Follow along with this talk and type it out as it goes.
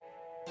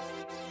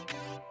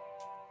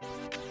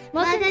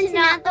Welcome to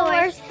Not the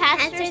Worst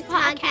Pastors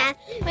Podcast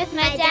with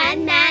my dad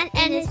Matt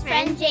and his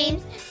friend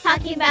James,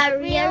 talking about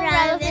real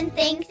relevant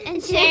things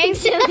and sharing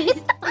stories.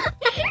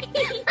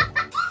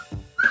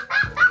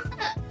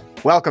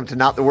 Welcome to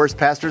Not the Worst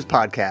Pastors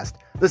Podcast.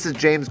 This is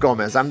James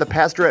Gomez. I'm the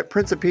pastor at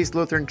Prince of Peace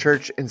Lutheran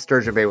Church in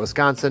Sturgeon Bay,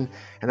 Wisconsin,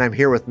 and I'm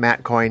here with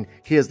Matt Coyne.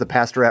 He is the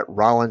pastor at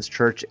Rollins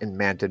Church in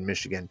Manton,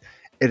 Michigan.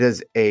 It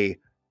is a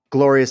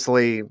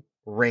gloriously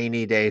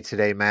rainy day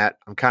today, Matt.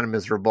 I'm kind of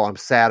miserable. I'm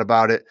sad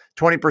about it.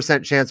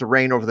 20% chance of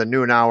rain over the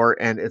noon hour,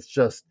 and it's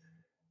just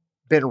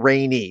been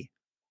rainy.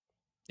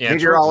 Yeah,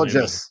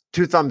 meteorologists,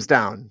 2 thumbs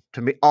down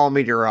to me, all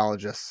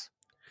meteorologists.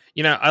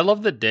 You know, I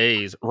love the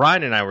days.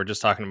 Ryan and I were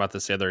just talking about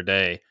this the other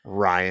day.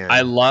 Ryan.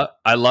 I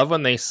love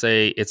when they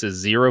say it's a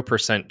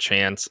 0%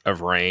 chance of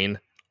rain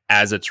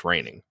as it's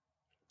raining.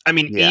 I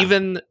mean,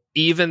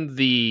 even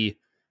the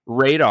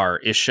radar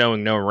is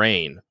showing no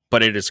rain,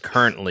 but it is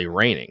currently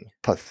raining.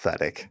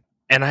 Pathetic.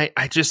 And I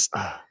just,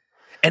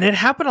 and it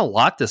happened a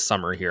lot this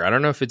summer here. I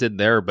don't know if it did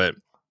there, but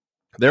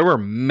there were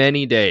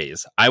many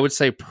days, I would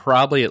say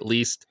probably at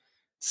least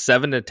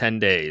 7 to 10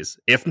 days,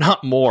 if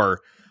not more,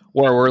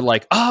 where we're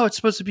like, oh, it's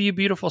supposed to be a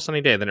beautiful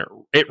sunny day. Then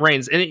it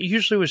rains. And it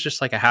usually was just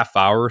like a half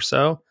hour or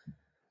so.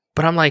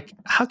 But I'm like,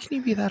 how can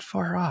you be that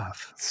far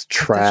off? It's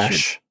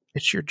trash.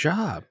 It's your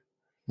job.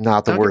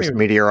 Not the worst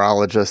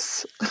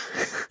meteorologists.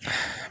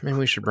 Maybe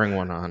we should bring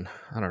one on.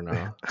 I don't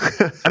know.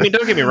 I mean,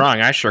 don't get me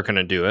wrong. I sure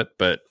couldn't do it.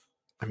 But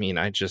I mean,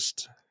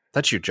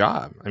 that's your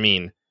job. I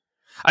mean,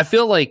 I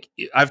feel like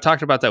I've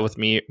talked about that with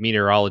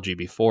meteorology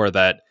before,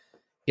 that,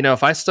 you know,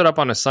 if I stood up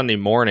on a Sunday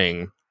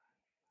morning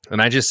and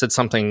I just said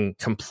something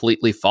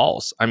completely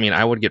false, I mean,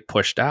 I would get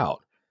pushed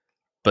out.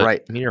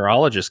 But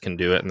meteorologists can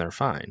do it and they're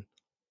fine.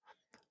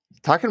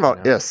 Talking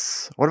about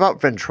what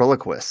about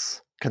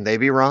ventriloquists? Can they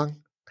be wrong?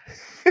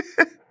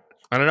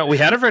 I don't know. We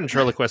had a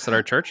ventriloquist at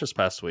our church this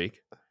past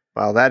week.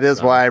 Well, that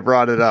is why I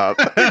brought it up.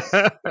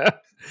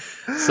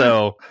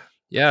 So,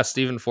 yeah,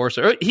 Stephen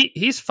Forster.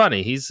 He's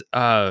funny.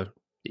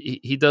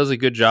 He does a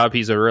good job.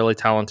 He's a really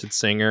talented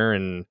singer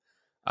and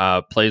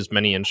plays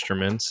many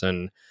instruments.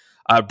 And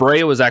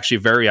Brea was actually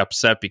very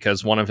upset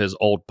because one of his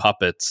old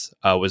puppets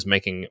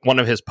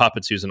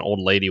who's an old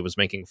lady, was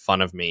making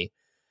fun of me.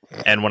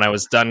 And when I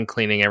was done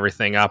cleaning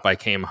everything up, I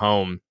came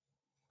home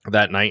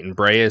that night and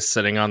Brea is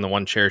sitting on the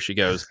one chair. She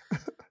goes,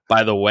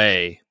 by the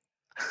way,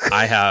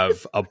 I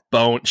have a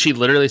bone. She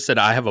literally said,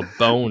 I have a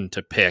bone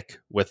to pick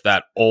with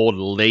that old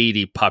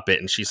lady puppet.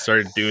 And she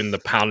started doing the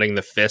pounding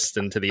the fist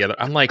into the other.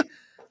 I'm like,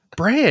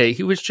 Brea,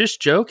 he was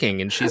just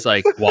joking. And she's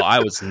like, well, I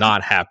was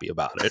not happy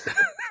about it.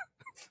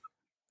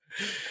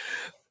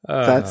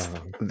 That's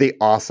the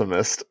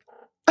awesomest.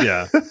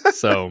 Yeah.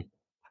 So,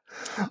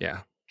 yeah.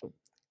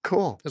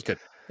 Cool. That's good.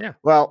 Yeah.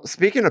 Well,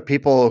 speaking of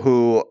people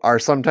who are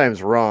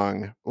sometimes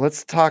wrong,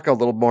 let's talk a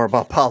little more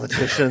about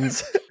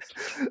politicians.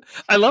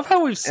 I love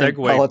how we've segued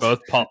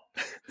both.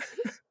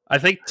 I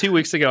think 2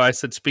 weeks ago I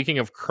said, speaking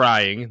of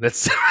crying,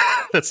 let's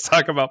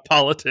talk about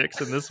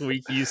politics. And this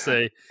week you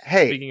say,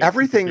 hey,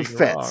 everything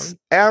fits. Wrong.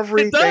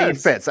 Everything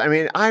fits. I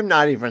mean, I'm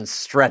not even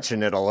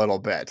stretching it a little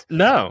bit.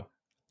 No.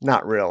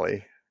 Not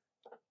really.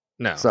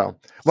 No. So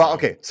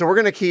we're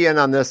going to key in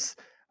on this,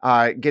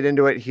 get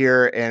into it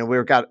here. And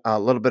we've got a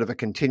little bit of a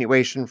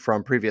continuation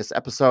from previous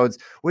episodes.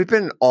 We've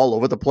been all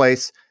over the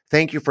place.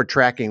 Thank you for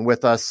tracking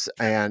with us.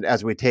 And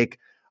as we take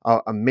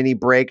a mini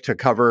break to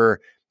cover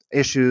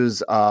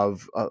issues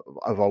of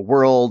a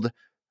world,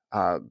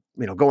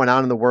 going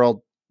on in the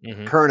world,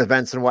 current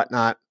events and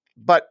whatnot.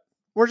 But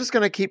we're just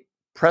going to keep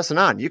pressing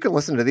on. You can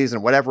listen to these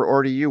in whatever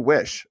order you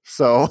wish.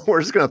 So we're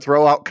just going to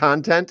throw out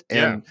content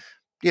and,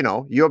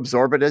 you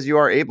absorb it as you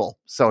are able.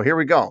 So here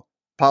we go.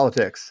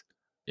 Politics.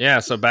 Yeah.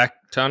 So back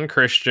to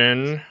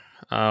Unchristian,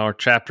 or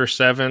chapter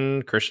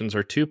 7, Christians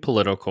are too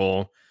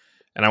political.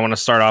 And I want to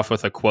start off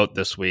with a quote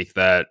this week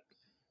that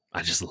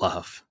I just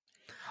love.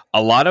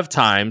 A lot of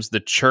times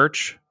the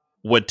church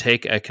would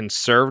take a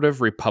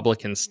conservative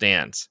Republican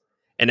stance,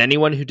 and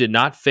anyone who did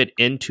not fit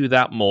into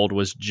that mold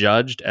was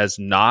judged as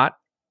not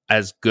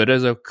as good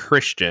as a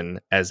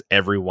Christian as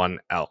everyone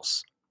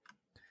else.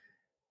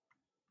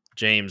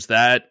 James,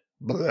 but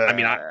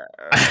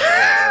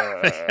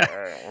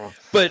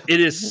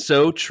it is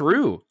so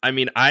true. I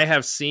mean, I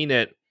have seen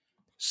it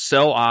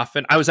so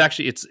often.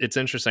 It's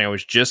interesting. I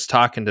was just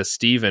talking to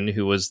Stephen,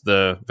 who was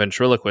the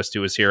ventriloquist who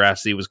was here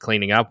as he was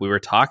cleaning up. We were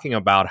talking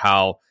about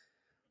how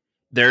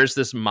there's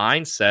this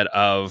mindset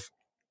of,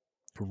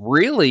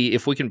 really,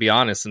 if we can be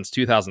honest, since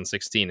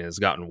 2016, it has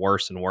gotten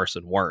worse and worse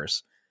and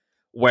worse,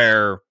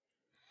 where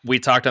we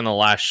talked on the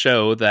last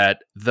show that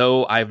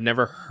though I've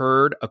never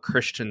heard a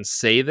Christian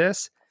say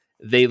this,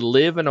 they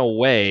live in a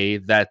way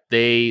that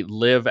they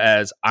live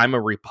as, I'm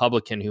a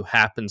Republican who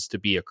happens to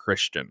be a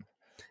Christian,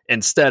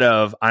 instead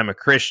of I'm a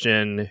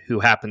Christian who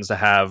happens to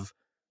have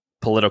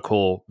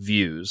political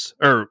views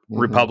or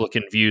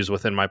Republican views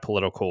within my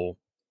political,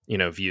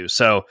 views.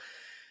 So,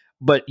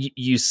 but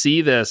you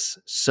see this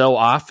so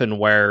often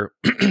where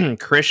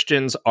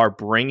Christians are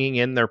bringing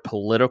in their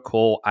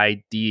political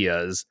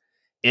ideas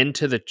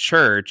into the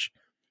church.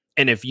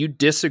 And if you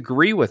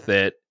disagree with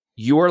it,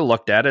 you are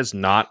looked at as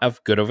not as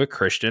good of a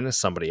Christian as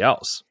somebody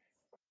else.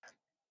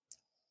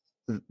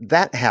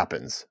 That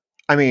happens.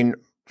 I mean,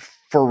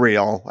 for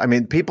real. I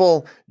mean,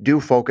 people do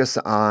focus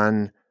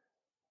on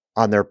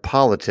their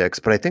politics,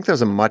 but I think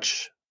there's a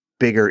much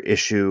bigger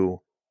issue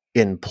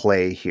in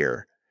play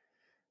here.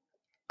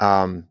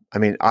 I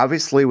mean,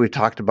 obviously, we've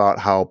talked about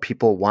how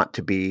people want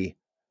to be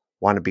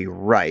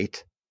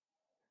right,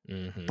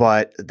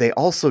 but they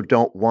also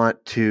don't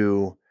want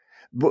to.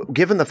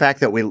 Given the fact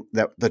that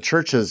that the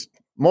church has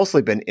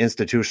mostly been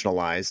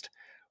institutionalized,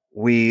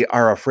 we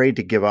are afraid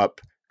to give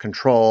up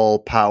control,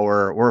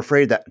 power. We're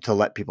afraid to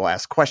let people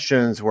ask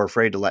questions. We're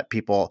afraid to let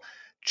people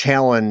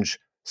challenge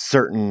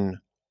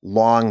certain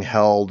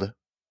long-held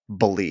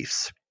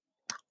beliefs.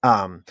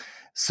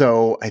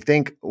 So I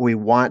think we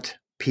want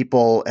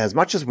people, as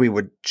much as we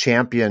would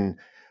champion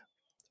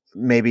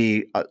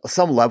maybe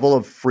some level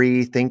of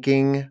free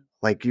thinking,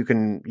 like you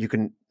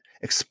can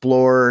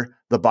explore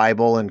the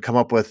Bible and come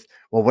up with,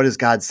 well, what is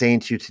God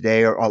saying to you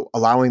today, or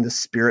allowing the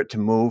Spirit to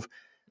move.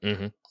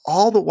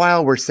 All the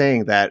while we're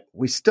saying that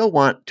we still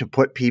want to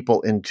put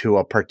people into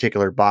a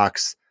particular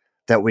box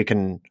that we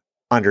can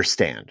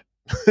understand.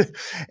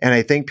 And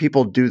I think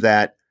people do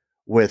that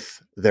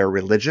with their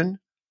religion.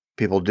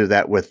 People do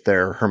that with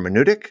their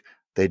hermeneutic.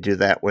 They do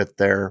that with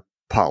their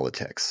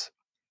politics.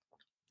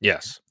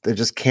 Yes. They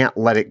just can't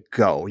let it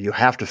go. You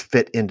have to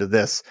fit into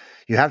this.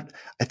 I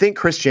think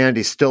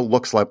Christianity still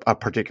looks like a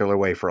particular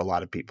way for a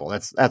lot of people.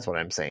 That's what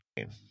I'm saying.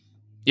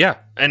 Yeah.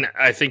 And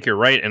I think you're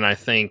right. And I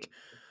think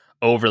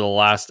over the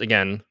last,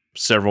 again,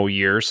 several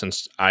years,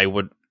 since I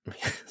would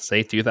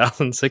say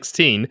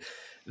 2016,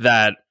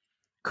 that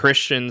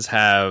Christians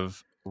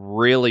have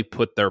really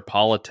put their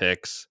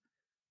politics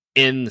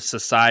in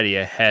society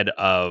ahead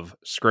of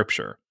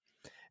Scripture.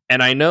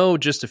 And I know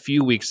just a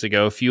few weeks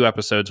ago, a few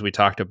episodes, we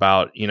talked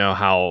about,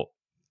 how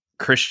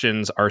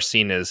Christians are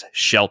seen as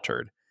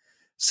sheltered.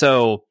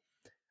 So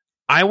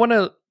I want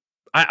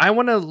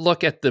to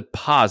look at the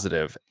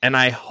positive, and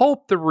I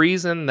hope the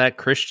reason that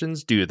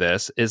Christians do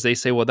this is they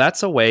say, well,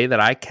 that's a way that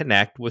I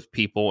connect with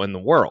people in the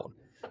world,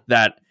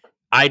 that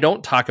I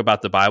don't talk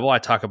about the Bible, I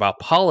talk about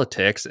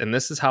politics, and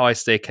this is how I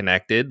stay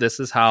connected. This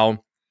is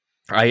how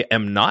I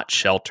am not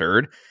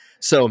sheltered.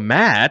 So,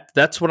 Matt,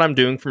 that's what I'm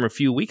doing from a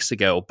few weeks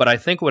ago. But I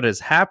think what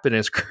has happened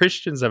is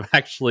Christians have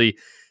actually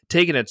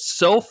taken it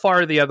so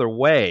far the other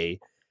way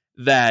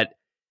that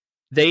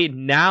they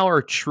now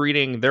are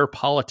treating their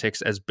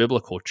politics as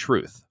biblical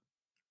truth.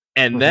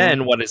 And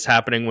then what is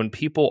happening when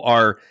people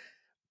are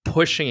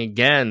pushing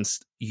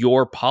against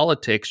your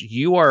politics,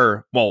 you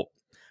are, well,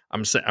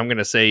 I'm going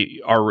to say,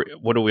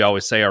 what do we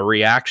always say? Our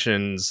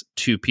reactions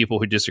to people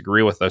who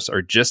disagree with us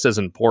are just as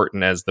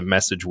important as the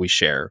message we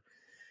share.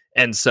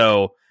 And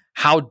so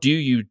how do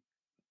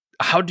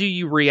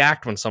you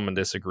react when someone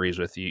disagrees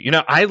with you?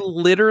 I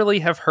literally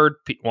have heard,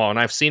 and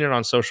I've seen it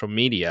on social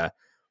media,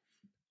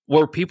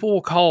 where people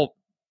will call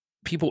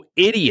people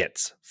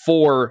idiots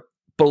for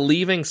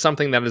believing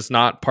something that is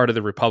not part of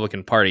the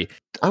Republican Party.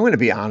 I'm going to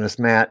be honest,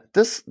 Matt.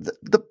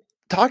 The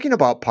talking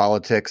about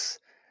politics,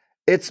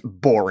 it's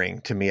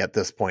boring to me at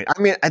this point.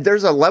 I mean,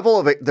 there's a level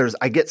of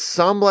I get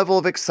some level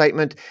of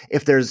excitement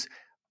if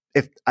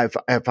I'm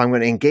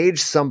going to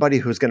engage somebody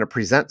who's going to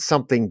present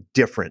something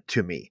different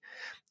to me.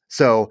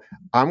 So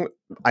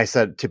I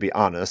said, to be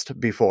honest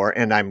before,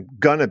 and I'm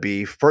going to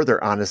be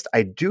further honest,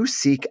 I do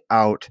seek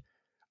out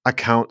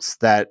accounts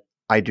that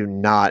I do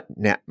not,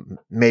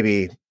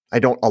 maybe I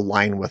don't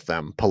align with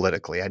them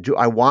politically.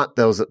 I want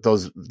those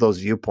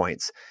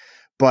viewpoints,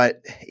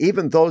 but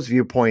even those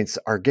viewpoints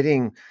are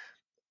getting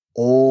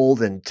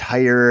old and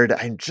tired.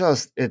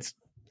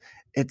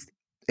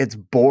 It's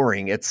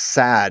boring. It's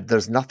sad.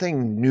 There's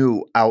nothing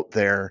new out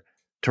there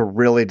to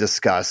really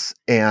discuss.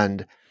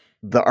 And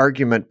the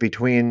argument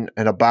between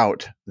and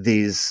about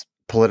these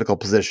political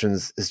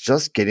positions is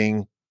just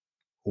getting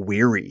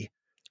weary.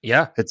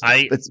 Yeah.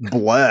 It's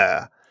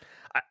blah.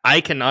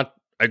 I cannot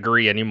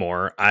agree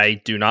anymore.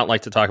 I do not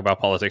like to talk about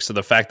politics. So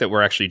the fact that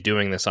we're actually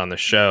doing this on the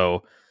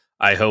show,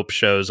 I hope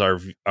shows our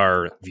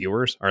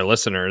viewers, our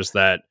listeners,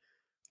 that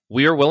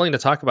we are willing to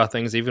talk about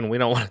things even we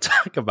don't want to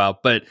talk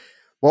about. But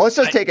well, let's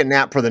just take a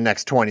nap for the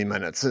next 20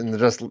 minutes and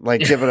just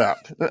give it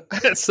up.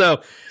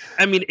 So,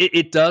 I mean,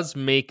 it does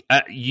make,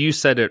 you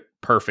said it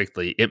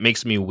perfectly. It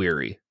makes me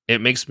weary. It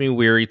makes me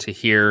weary to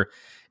hear.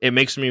 It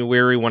makes me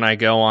weary when I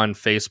go on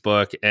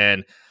Facebook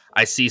and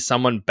I see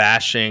someone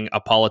bashing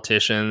a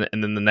politician,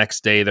 and then the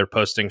next day they're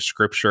posting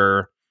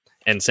scripture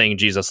and saying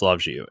Jesus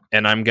loves you.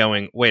 And I'm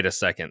going, wait a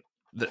second.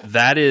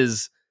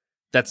 That's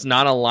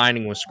not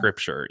aligning with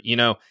scripture.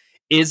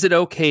 Is it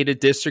okay to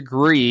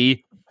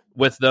disagree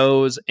with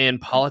those in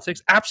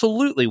politics?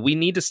 Absolutely. We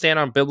need to stand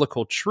on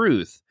biblical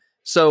truth.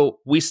 So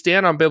we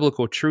stand on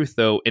biblical truth,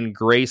 though, in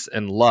grace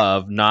and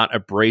love, not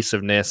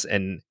abrasiveness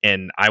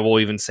and I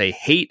will even say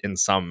hate in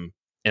some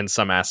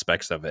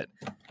aspects of it.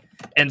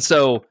 And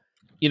so,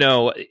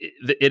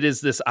 it is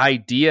this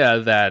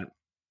idea that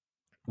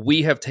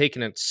we have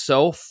taken it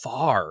so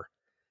far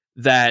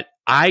that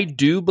I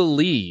do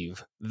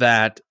believe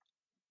that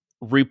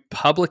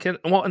Republican,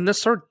 and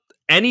this sort of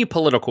any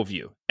political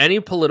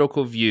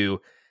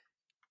view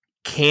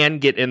can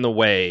get in the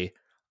way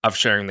of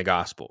sharing the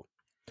gospel.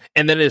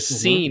 And then it is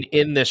seen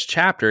in this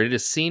chapter, it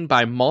is seen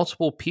by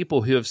multiple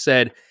people who have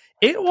said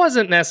it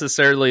wasn't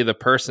necessarily the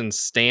person's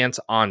stance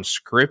on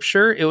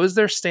scripture, it was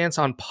their stance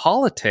on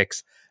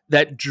politics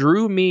that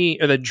drove me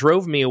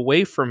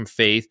away from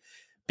faith,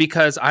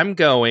 because I'm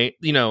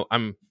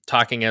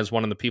talking as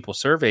one of the people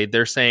surveyed.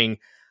 They're saying,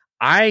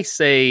 I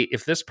say,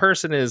 if this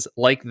person is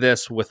like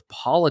this with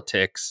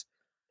politics,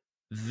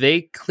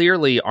 they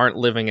clearly aren't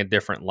living a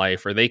different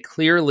life, or they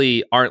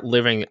clearly aren't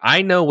living.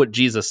 I know what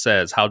Jesus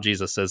says, how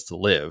Jesus says to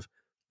live,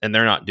 and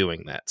they're not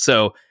doing that.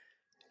 So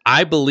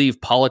I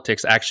believe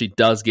politics actually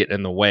does get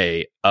in the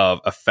way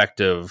of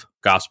effective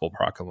gospel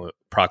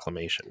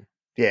proclamation.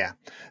 Yeah.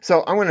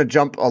 So I'm going to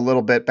jump a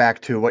little bit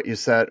back to what you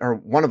said, or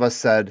one of us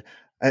said,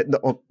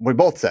 we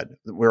both said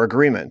we're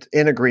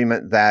in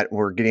agreement that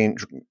we're getting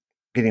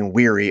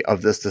weary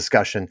of this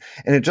discussion.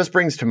 And it just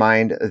brings to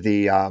mind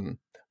the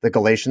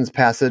Galatians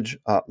passage,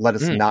 let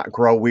us not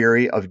grow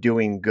weary of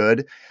doing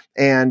good.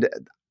 And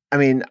I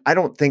mean, I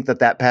don't think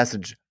that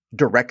passage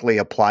directly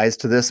applies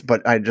to this,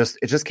 but it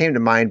just came to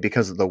mind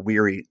because of the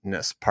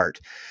weariness part.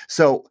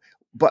 So,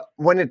 but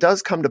when it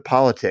does come to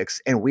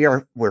politics and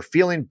we're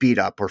feeling beat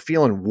up, we're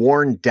feeling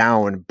worn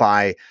down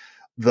by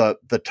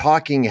the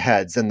talking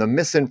heads and the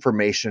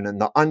misinformation and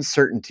the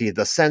uncertainty,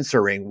 the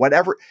censoring,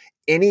 whatever,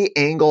 any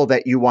angle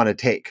that you want to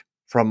take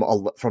from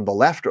the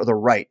left or the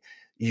right,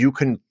 you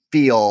can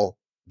feel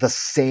the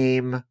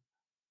same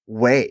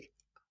way.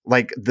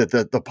 Like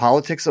the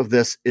politics of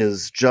this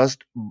is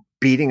just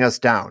beating us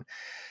down.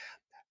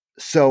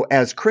 So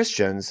as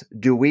Christians,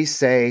 do we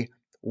say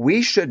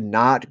we should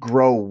not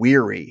grow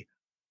weary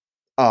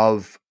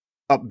of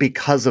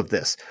because of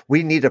this?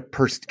 We need to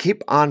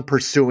keep on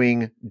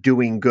pursuing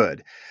doing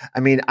good. I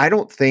mean, I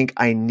don't think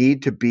I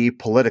need to be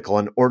political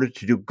in order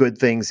to do good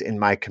things in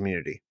my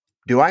community.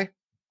 Do I?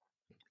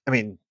 I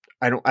mean,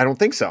 I don't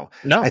think so.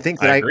 No, I think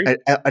that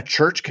a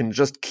church can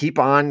just keep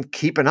on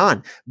keeping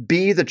on,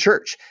 be the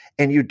church,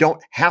 and you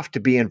don't have to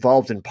be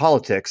involved in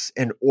politics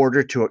in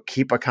order to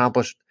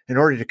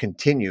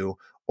continue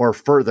or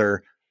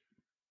further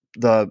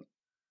the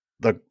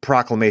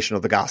proclamation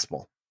of the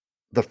gospel,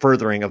 the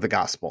furthering of the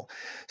gospel.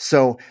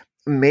 So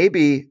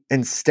maybe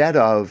instead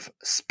of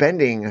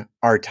spending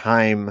our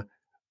time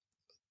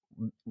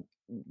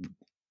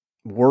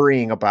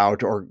worrying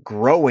about or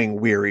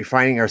growing weary,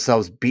 finding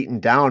ourselves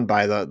beaten down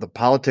by the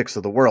politics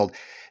of the world,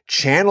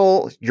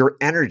 channel your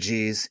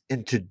energies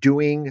into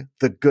doing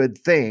the good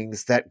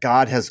things that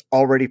God has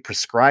already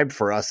prescribed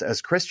for us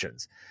as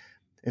Christians.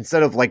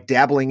 Instead of like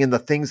dabbling in the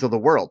things of the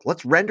world,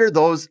 let's render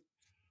those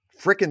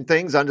freaking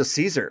things unto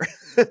Caesar.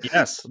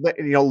 Yes.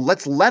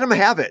 Let's let them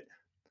have it.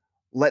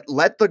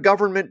 Let the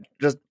government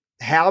just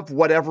have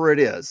whatever it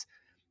is.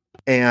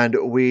 And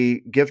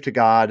we give to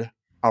God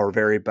our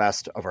very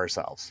best of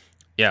ourselves.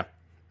 Yeah.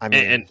 I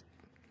mean,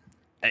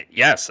 and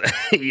yes,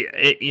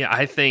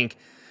 I think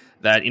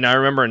that, I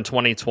remember in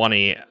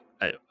 2020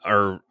 it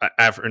was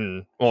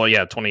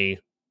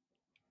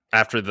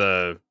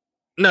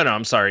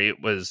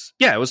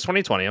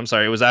 2020. I'm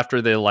sorry. It was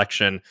after the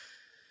election,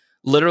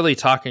 literally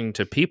talking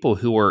to people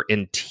who were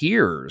in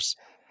tears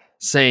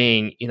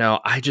saying,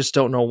 I just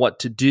don't know what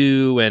to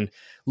do. And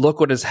look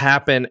what has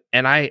happened.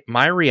 And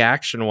my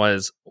reaction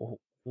was,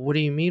 what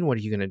do you mean? What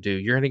are you going to do?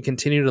 You're going to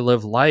continue to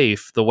live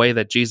life the way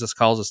that Jesus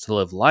calls us to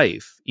live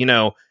life.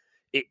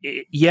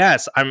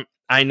 Yes,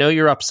 I know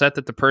you're upset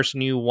that the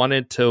person you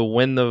wanted to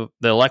win the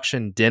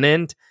election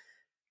didn't,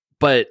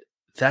 but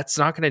that's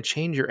not going to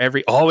change it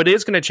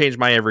is going to change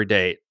my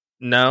everyday.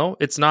 No,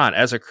 it's not.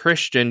 As a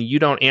Christian, you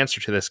don't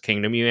answer to this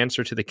kingdom. You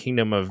answer to the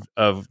kingdom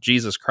of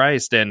Jesus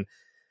Christ. And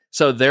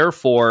so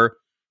therefore,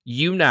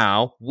 we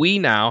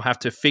now have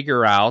to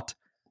figure out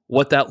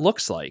what that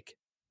looks like.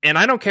 And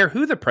I don't care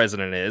who the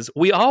president is.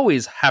 We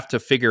always have to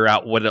figure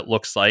out what it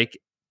looks like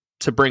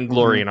to bring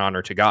glory and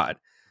honor to God.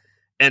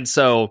 And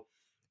so,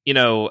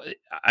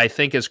 I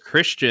think as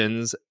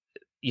Christians,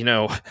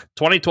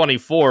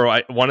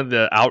 2024, one of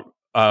the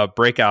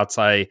breakouts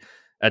I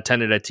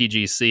attended at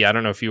TGC, I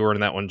don't know if you were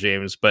in that one,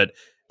 James, but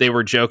they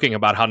were joking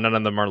about how none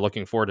of them are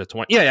looking forward to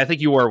 20. Yeah, I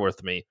think you were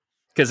with me,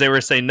 because they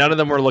were saying none of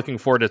them were looking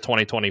forward to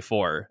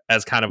 2024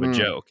 as kind of a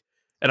joke.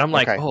 And I'm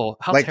like, oh,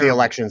 how like terrible.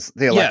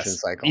 the election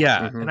cycle.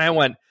 Yeah. And I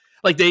went,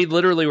 like, they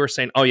literally were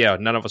saying, oh yeah,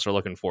 none of us are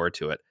looking forward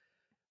to it.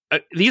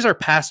 These are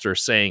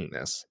pastors saying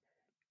this.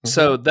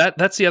 So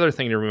that's the other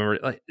thing to remember.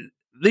 Like,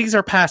 these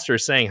are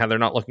pastors saying how they're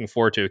not looking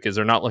forward to it because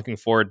they're not looking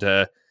forward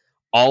to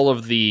all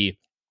of the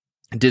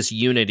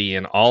disunity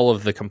and all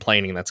of the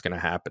complaining that's going to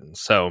happen.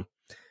 So,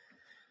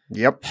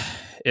 yep.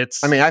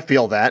 I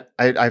feel that.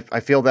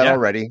 I feel that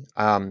already.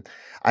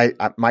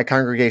 My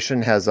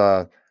congregation has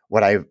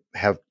what I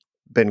have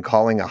been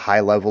calling a high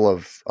level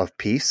of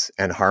peace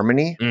and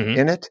harmony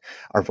in it.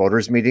 Our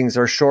voters meetings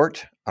are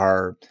short.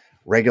 Our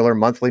regular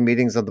monthly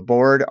meetings of the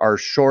board are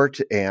short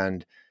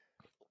and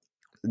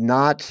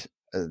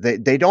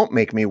they don't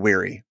make me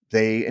weary.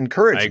 They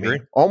encourage me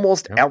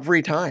almost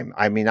every time.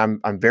 I mean,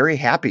 I'm very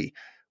happy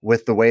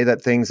with the way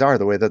that things are,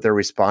 the way that they're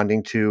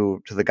responding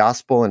to the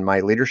gospel and my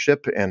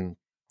leadership. And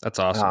that's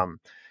awesome.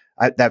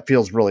 That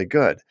feels really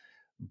good.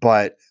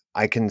 But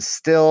I can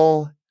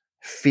still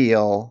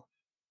feel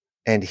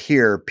and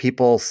hear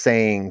people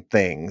saying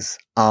things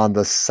on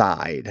the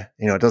side.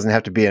 It doesn't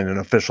have to be in an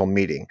official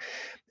meeting.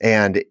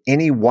 And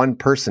any one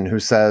person who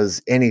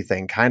says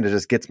anything kind of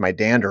just gets my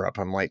dander up.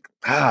 I'm like,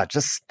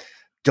 just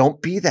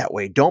don't be that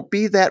way. Don't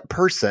be that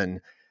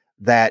person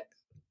that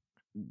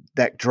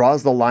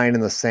draws the line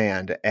in the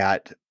sand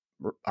at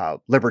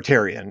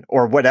libertarian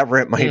or whatever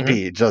it might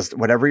be. Just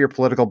whatever your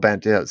political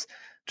bent is.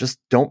 Just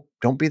don't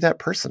be that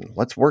person.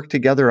 Let's work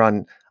together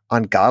on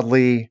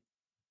godly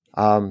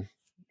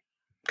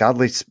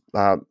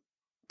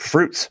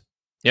fruits.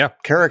 Yeah.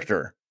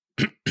 Character.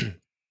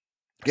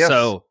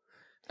 So,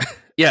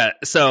 yeah.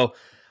 So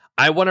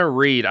I want to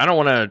read, I don't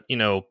want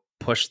to,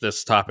 push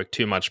this topic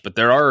too much, but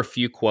there are a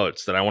few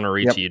quotes that I want to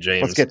read to you,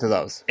 James. Let's get to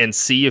those and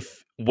see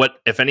if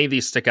any of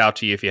these stick out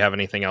to you, if you have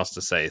anything else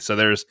to say. So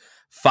there's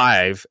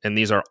 5, and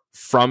these are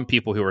from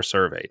people who were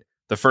surveyed.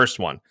 The first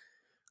one: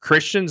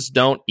 Christians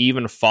don't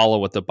even follow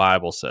what the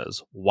Bible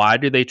says. Why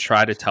do they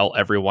try to tell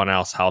everyone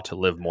else how to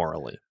live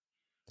morally?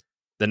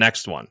 The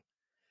next one: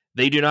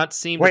 they do not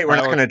seem. Wait, we're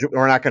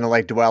not going to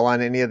like dwell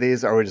on any of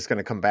these. Or are we just going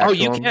to come back? Oh,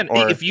 you can.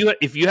 Or... If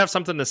you have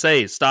something to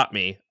say, stop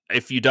me.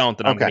 If you don't,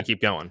 then I'm going to keep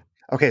going.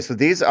 Okay, so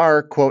these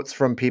are quotes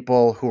from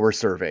people who were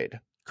surveyed.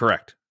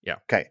 Correct. Yeah.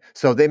 Okay,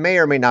 so they may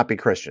or may not be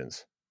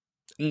Christians.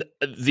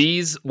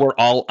 These were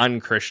all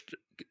unchristian.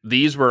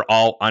 These were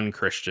all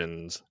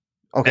unchristians.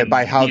 Okay,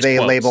 by how they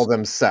label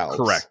themselves.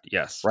 Correct.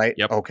 Yes. Right?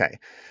 Yep. Okay.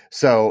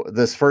 So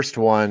this first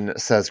one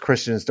says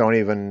Christians don't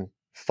even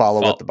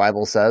follow what the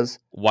Bible says.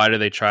 Why do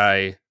they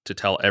try to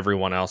tell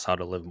everyone else how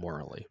to live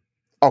morally?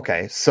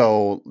 Okay,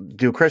 so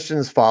do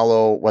Christians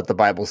follow what the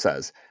Bible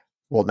says?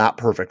 Well, not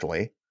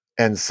perfectly,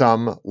 and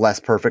some less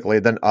perfectly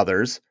than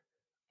others.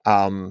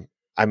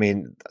 I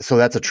mean, so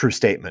that's a true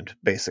statement,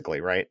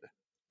 basically, right?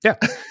 Yeah.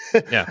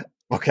 Yeah.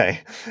 Okay.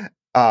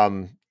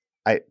 But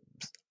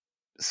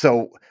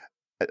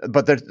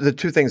the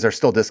two things are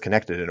still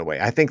disconnected in a way.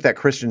 I think that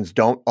Christians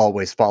don't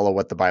always follow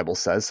what the Bible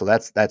says, so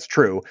that's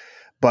true.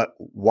 But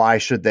why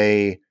should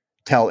they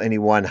tell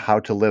anyone how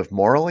to live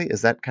morally?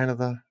 Is that kind of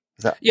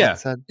what it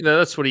said?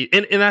 That's what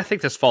and I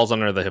think this falls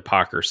under the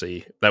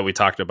hypocrisy that we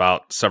talked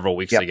about several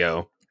weeks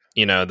ago.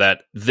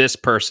 That this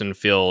person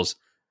feels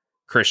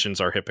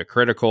Christians are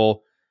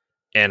hypocritical,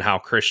 and how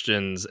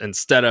Christians,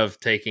 instead of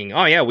taking,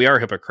 oh yeah, we are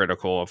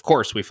hypocritical, of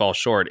course we fall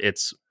short,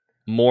 it's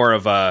more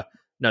of a,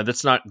 no,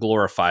 let's not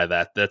glorify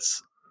that.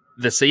 Let's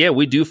say, yeah,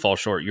 we do fall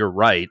short. You're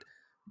right.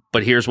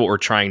 But here's what we're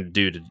trying to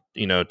do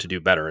to do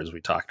better, as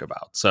we talked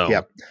about. So,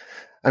 yeah.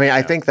 I mean,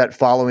 I think that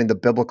following the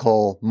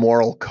biblical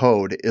moral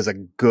code is a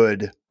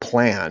good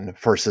plan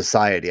for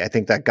society. I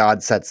think that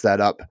God sets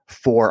that up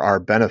for our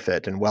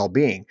benefit and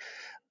well-being.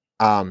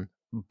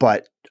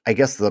 But I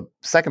guess the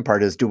second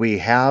part is, do we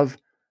have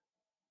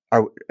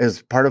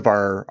as part of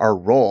our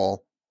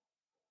role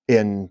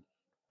in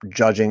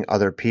judging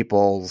other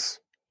people's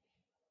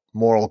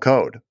moral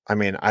code? I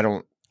mean, I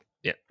don't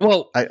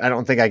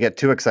think I get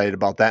too excited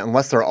about that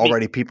unless there are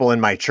already people in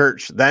my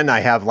church. Then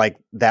I have like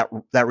that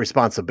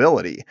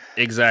responsibility.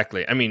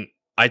 Exactly. I mean,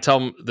 I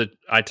tell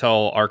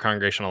our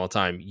congregation all the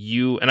time,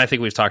 and I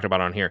think we've talked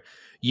about on here,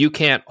 you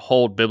can't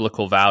hold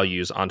biblical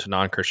values onto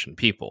non-Christian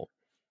people.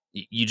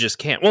 You just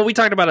can't. Well, we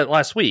talked about it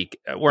last week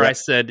where I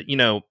said,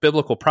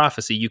 biblical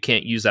prophecy, you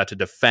can't use that to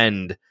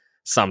defend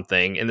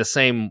something in the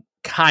same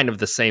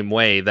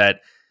way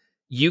that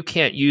you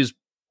can't use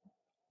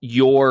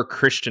your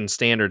Christian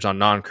standards on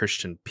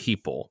non-Christian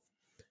people.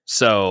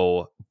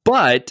 So,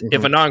 but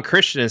if a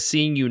non-Christian is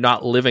seeing you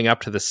not living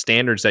up to the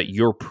standards that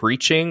you're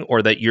preaching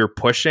or that you're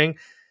pushing,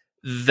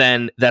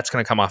 then that's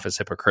going to come off as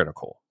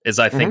hypocritical, is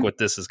I think what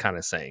this is kind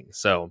of saying.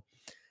 So,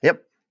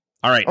 yep.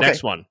 All right,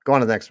 next one. Go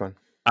on to the next one.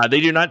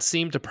 They do not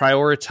seem to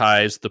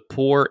prioritize the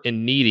poor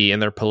and needy in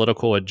their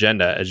political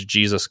agenda as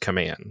Jesus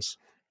commands.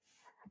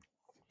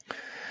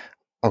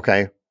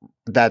 Okay,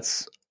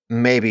 that's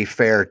maybe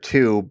fair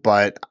too,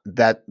 but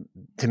that,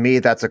 to me,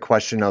 that's a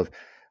question of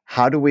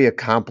how do we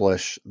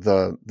accomplish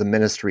the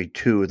ministry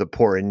to the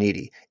poor and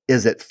needy?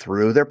 Is it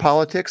through their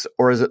politics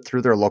or is it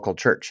through their local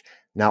church?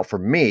 Now, for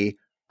me,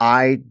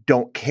 I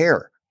don't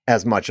care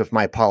as much if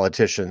my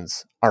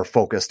politicians are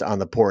focused on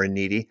the poor and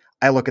needy.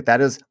 I look at that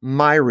as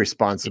my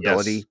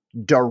responsibility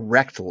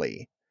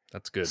directly.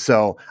 That's good.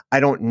 So I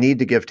don't need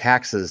to give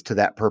taxes to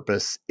that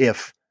purpose.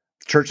 If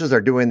churches are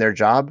doing their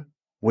job,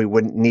 we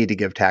wouldn't need to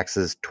give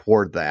taxes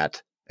toward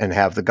that and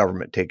have the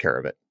government take care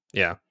of it.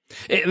 Yeah.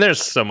 And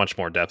there's so much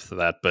more depth to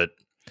that, but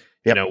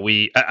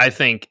I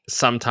think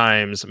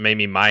sometimes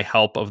maybe my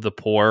help of the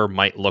poor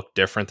might look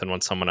different than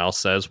when someone else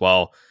says,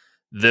 well,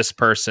 this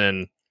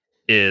person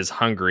is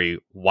hungry.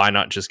 Why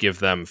not just give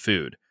them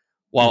food?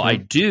 Well, I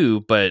do,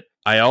 but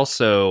I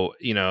also,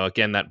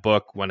 again, that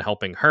book, When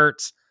Helping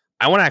Hurts,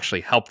 I want to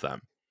actually help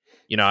them.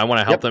 I want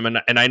to help them.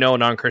 And I know a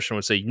non-Christian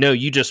would say, no,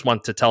 you just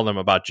want to tell them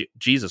about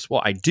Jesus.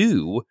 Well, I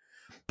do.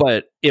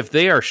 But if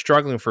they are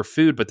struggling for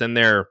food, but then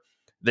they're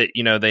that,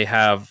 they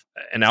have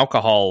an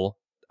alcohol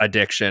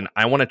addiction.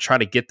 I want to try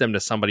to get them to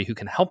somebody who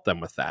can help them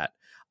with that.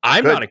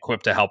 I'm not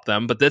equipped to help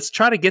them, but let's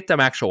try to get them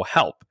actual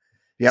help.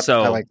 Yep,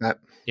 so, I like that.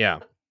 Yeah.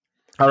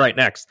 All right,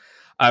 next.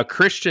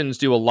 Christians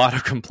do a lot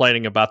of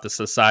complaining about the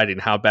society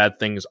and how bad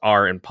things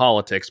are in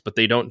politics, but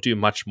they don't do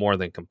much more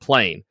than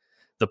complain.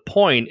 The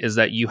point is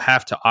that you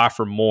have to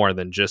offer more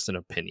than just an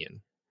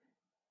opinion.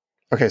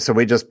 Okay, so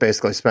we just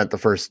basically spent the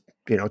first,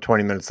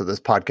 20 minutes of this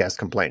podcast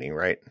complaining,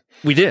 right?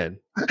 We did.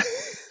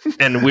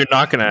 And we're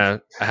not going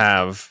to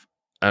have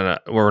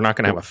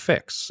a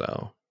fix,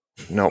 so.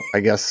 Nope, I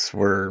guess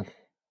we're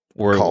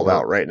called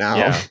out right now.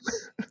 Yeah.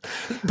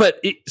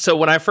 But so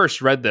when I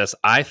first read this,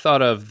 I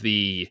thought of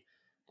the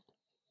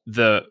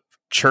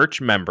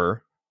church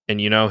member, and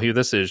you know who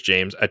this is,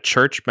 James, a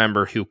church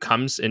member who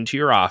comes into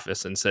your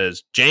office and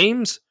says,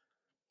 James,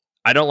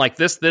 I don't like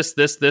this,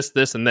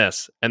 and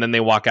this. And then they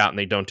walk out and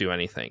they don't do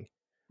anything.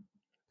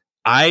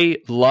 I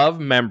love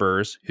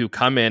members who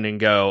come in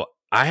and go,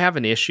 I have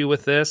an issue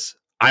with this.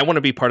 I want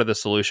to be part of the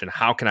solution.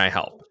 How can I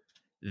help?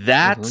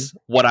 That's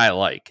what I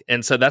like.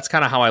 And so that's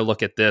kind of how I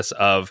look at this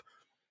of,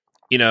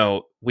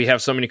 we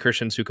have so many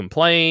Christians who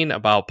complain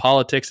about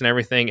politics and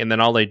everything, and then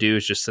all they do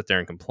is just sit there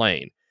and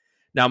complain.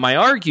 Now, my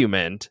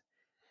argument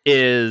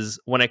is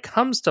when it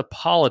comes to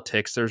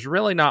politics, there's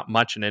really not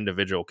much an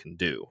individual can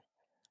do.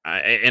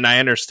 And I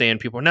understand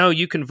people, no,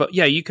 you can vote.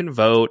 Yeah, you can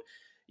vote.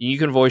 You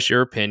can voice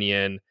your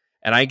opinion.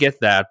 And I get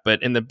that.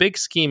 But in the big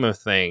scheme of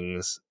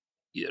things,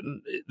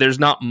 there's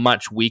not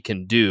much we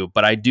can do.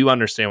 But I do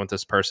understand what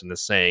this person is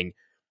saying.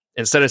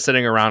 Instead of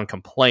sitting around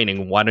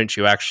complaining, why don't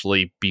you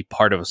actually be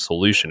part of a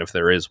solution if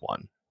there is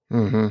one?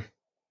 Mm-hmm.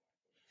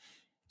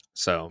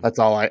 So that's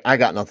all. I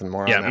got nothing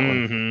more on that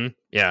one.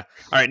 Yeah.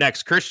 All right.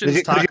 Next, Christians.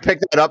 Did you pick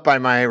that up by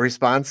my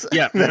response?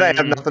 Yeah. That I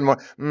have nothing more.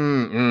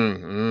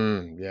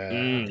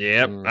 Yeah.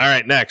 Yep. All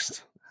right.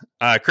 Next,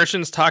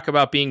 Christians talk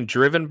about being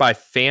driven by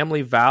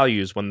family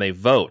values when they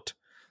vote,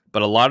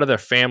 but a lot of their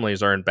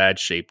families are in bad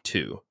shape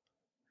too.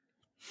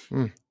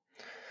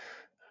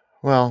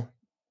 Well,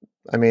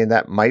 I mean,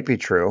 that might be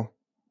true,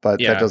 but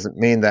that doesn't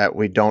mean that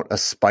we don't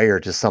aspire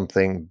to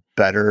something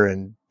better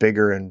and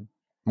bigger and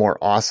more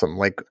awesome.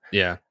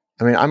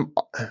 I mean,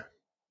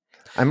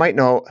 I might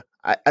know.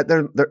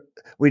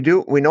 We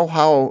know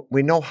how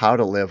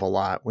to live a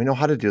lot. We know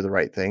how to do the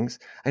right things.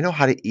 I know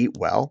how to eat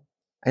well.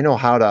 I know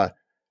how to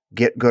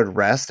get good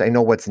rest. I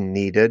know what's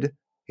needed.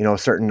 A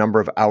certain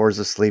number of hours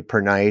of sleep per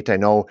night. I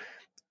know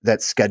that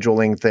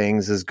scheduling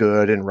things is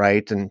good and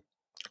right and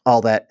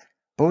all that.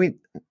 But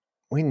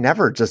we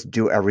never just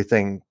do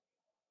everything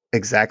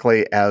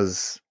exactly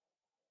as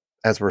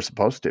we're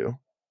supposed to.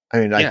 I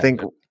mean,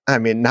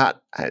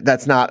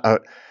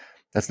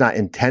 that's not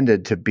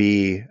intended to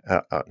be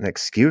an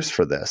excuse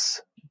for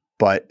this,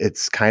 but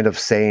it's kind of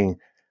saying,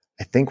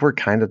 I think we're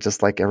kind of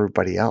just like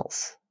everybody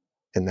else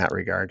in that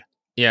regard.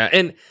 Yeah.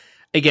 And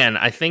again,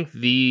 I think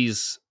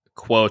these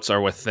quotes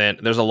are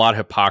there's a lot of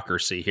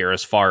hypocrisy here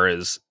as far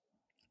as,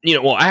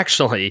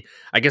 actually,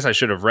 I guess I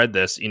should have read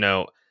this,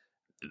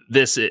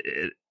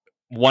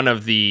 one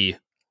of the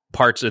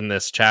parts in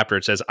this chapter,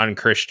 it says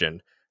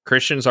unchristian.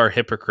 Christians are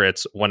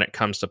hypocrites when it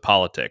comes to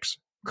politics.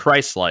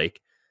 Christ-like,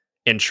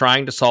 in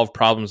trying to solve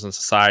problems in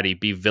society,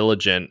 be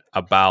vigilant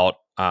about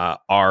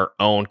our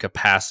own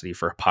capacity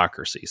for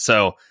hypocrisy.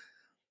 So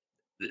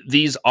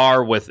these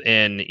are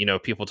within,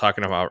 people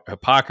talking about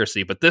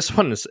hypocrisy, but this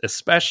one is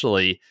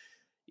especially,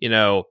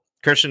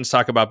 Christians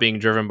talk about being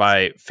driven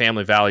by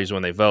family values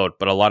when they vote,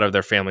 but a lot of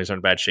their families are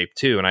in bad shape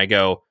too. And I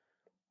go,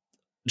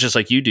 just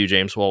like you do,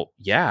 James, well,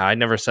 yeah, I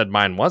never said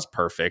mine was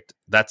perfect.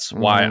 That's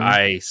why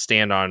I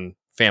stand on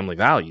family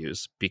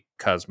values,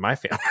 because my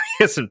family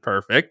isn't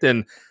perfect.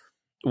 And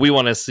we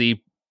want to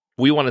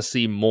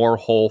see more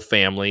whole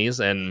families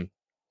and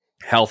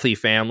healthy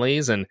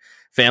families and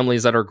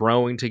families that are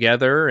growing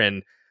together.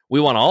 And we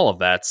want all of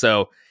that.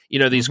 So,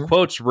 these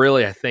quotes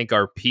really, I think,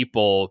 are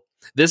people.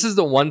 This is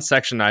the one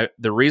section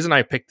the reason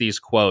I picked these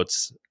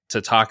quotes to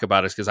talk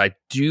about is because I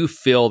do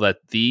feel that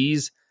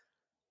these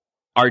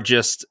are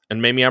just,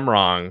 and maybe I'm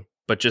wrong,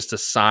 but just a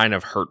sign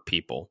of hurt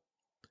people.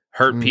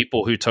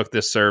 People who took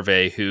this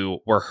survey who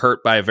were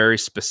hurt by a very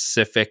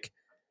specific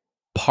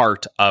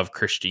part of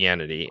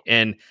Christianity.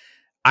 And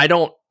I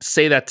don't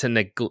say that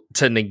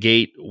to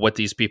negate what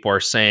these people are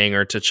saying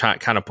or to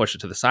kind of push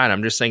it to the side.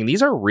 I'm just saying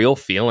these are real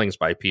feelings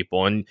by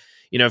people. And,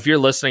 if you're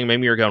listening,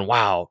 maybe you're going,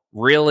 wow,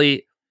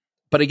 really?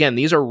 But again,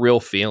 these are real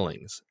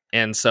feelings.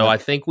 And so I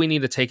think we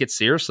need to take it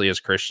seriously as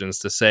Christians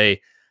to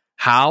say,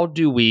 how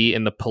do we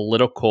in the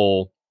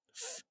political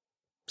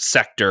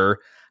sector,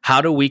 how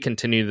do we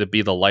continue to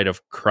be the light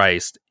of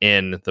Christ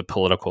in the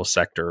political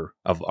sector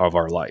of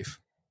our life?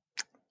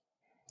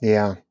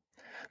 Yeah.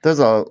 There's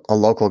a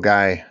local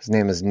guy. His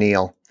name is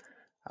Neil.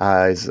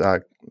 He's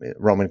a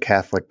Roman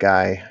Catholic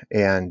guy.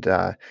 And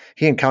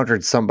he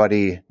encountered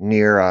somebody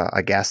near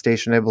a gas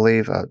station, I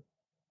believe. What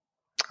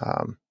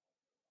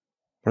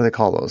do they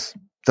call those?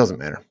 Doesn't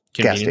matter.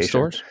 Convenience gas station.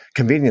 Stores?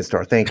 Convenience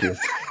store. Thank you.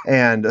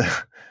 And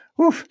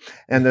Oof.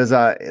 And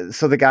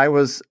so the guy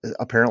was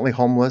apparently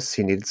homeless.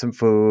 He needed some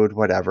food,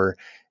 whatever.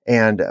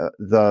 And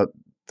the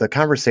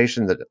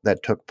conversation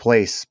that took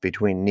place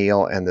between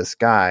Neil and this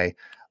guy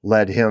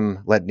led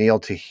Neil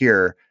to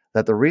hear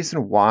that the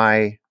reason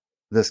why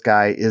this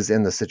guy is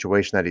in the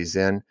situation that he's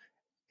in,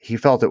 he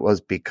felt it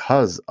was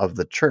because of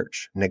the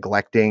church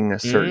neglecting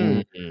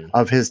certain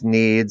of his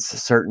needs,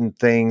 certain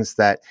things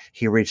that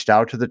he reached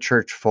out to the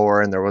church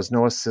for, and there was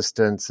no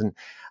assistance. And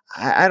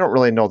I don't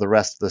really know the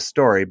rest of the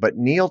story, but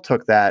Neil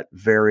took that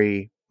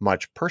very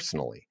much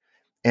personally,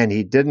 and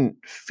he didn't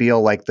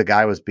feel like the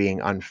guy was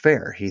being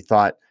unfair. He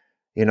thought,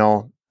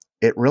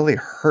 it really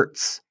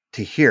hurts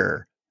to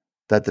hear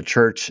that the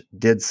church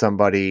did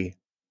somebody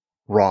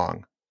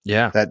wrong.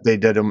 Yeah. That they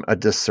did him a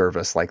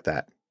disservice like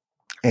that.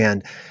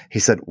 And he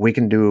said, we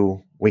can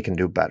do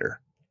better.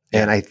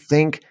 Yeah. And I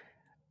think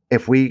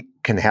if we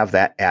can have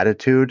that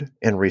attitude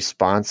in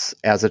response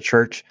as a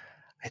church,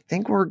 I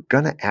think we're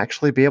going to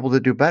actually be able to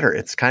do better.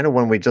 It's kind of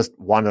when we just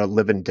want to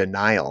live in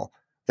denial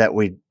that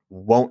we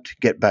won't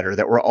get better,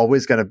 that we're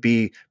always going to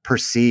be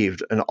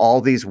perceived in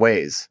all these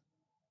ways,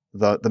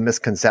 the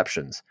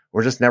misconceptions.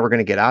 We're just never going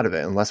to get out of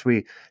it unless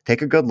we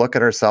take a good look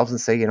at ourselves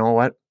and say, you know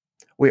what,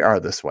 we are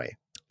this way.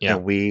 Yeah.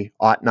 And we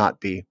ought not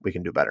be. We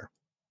can do better.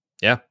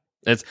 Yeah.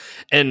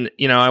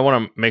 I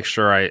want to make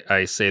sure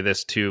I say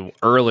this too.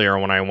 Earlier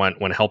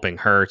when helping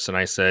hurts, and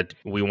I said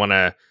we want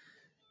to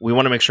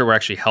make sure we're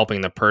actually helping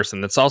the person.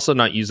 That's also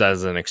not used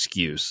as an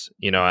excuse.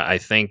 I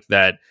think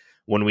that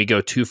when we go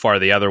too far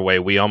the other way,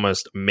 we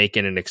almost make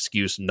it an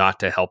excuse not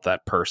to help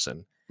that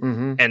person.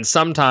 Mm-hmm. And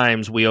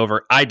sometimes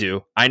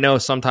I know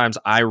sometimes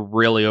I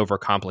really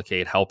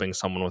overcomplicate helping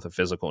someone with a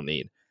physical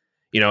need.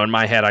 In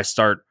my head, I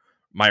start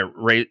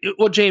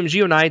James,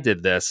 you and I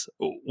did this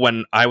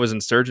when I was in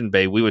Sturgeon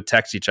Bay. We would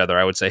text each other.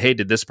 I would say, hey,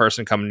 did this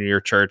person come into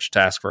your church to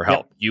ask for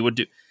help? Yep. You would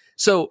do.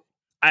 So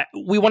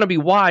we want to be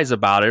wise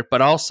about it,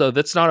 but also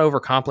let's not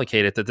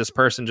overcomplicate it, that this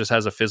person just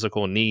has a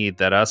physical need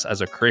that us as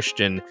a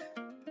Christian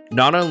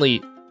not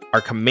only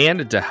are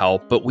commanded to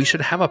help, but we should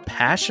have a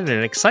passion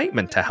and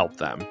excitement to help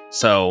them.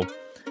 So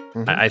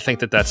I think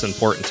that's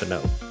important to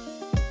know.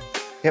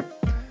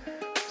 Yep.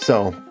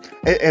 So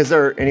is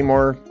there any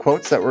more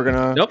quotes that we're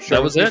going to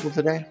share with people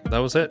today? That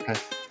was it. Okay.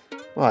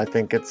 Well, I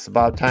think it's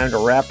about time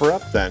to wrap her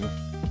up then.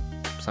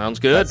 Sounds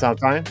good. That sound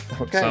fine?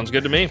 Okay. Sounds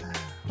good to me.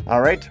 All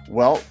right.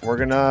 Well, we're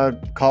going to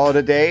call it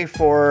a day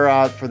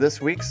for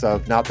this week's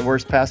of Not the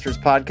Worst Pastors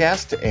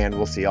podcast, and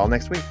we'll see y'all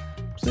next week.